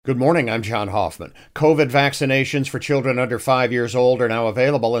Good morning, I'm John Hoffman. COVID vaccinations for children under 5 years old are now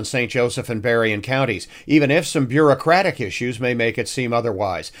available in St. Joseph and Berrien counties, even if some bureaucratic issues may make it seem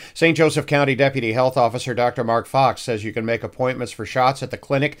otherwise. St. Joseph County Deputy Health Officer Dr. Mark Fox says you can make appointments for shots at the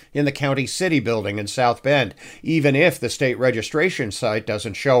clinic in the County City building in South Bend, even if the state registration site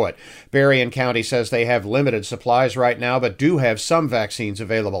doesn't show it. Berrien County says they have limited supplies right now, but do have some vaccines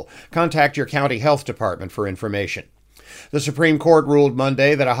available. Contact your county health department for information. The Supreme Court ruled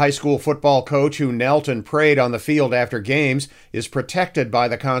Monday that a high school football coach who knelt and prayed on the field after games is protected by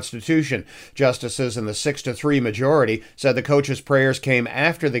the Constitution. Justices in the 6-3 majority said the coach's prayers came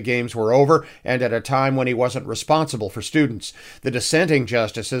after the games were over and at a time when he wasn't responsible for students. The dissenting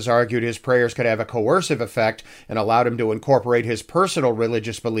justices argued his prayers could have a coercive effect and allowed him to incorporate his personal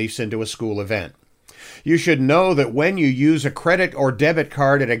religious beliefs into a school event. You should know that when you use a credit or debit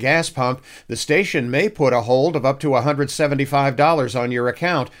card at a gas pump, the station may put a hold of up to $175 on your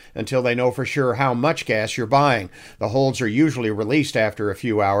account until they know for sure how much gas you're buying. The holds are usually released after a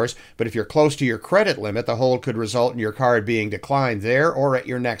few hours, but if you're close to your credit limit, the hold could result in your card being declined there or at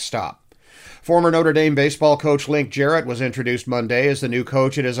your next stop. Former Notre Dame baseball coach Link Jarrett was introduced Monday as the new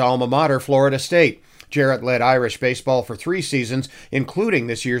coach at his alma mater, Florida State. Jarrett led Irish baseball for 3 seasons, including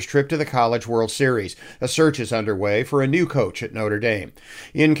this year's trip to the College World Series. A search is underway for a new coach at Notre Dame.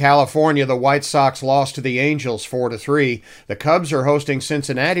 In California, the White Sox lost to the Angels 4-3. The Cubs are hosting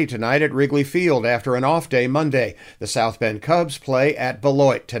Cincinnati tonight at Wrigley Field after an off day Monday. The South Bend Cubs play at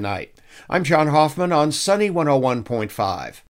Beloit tonight. I'm John Hoffman on Sunny 101.5.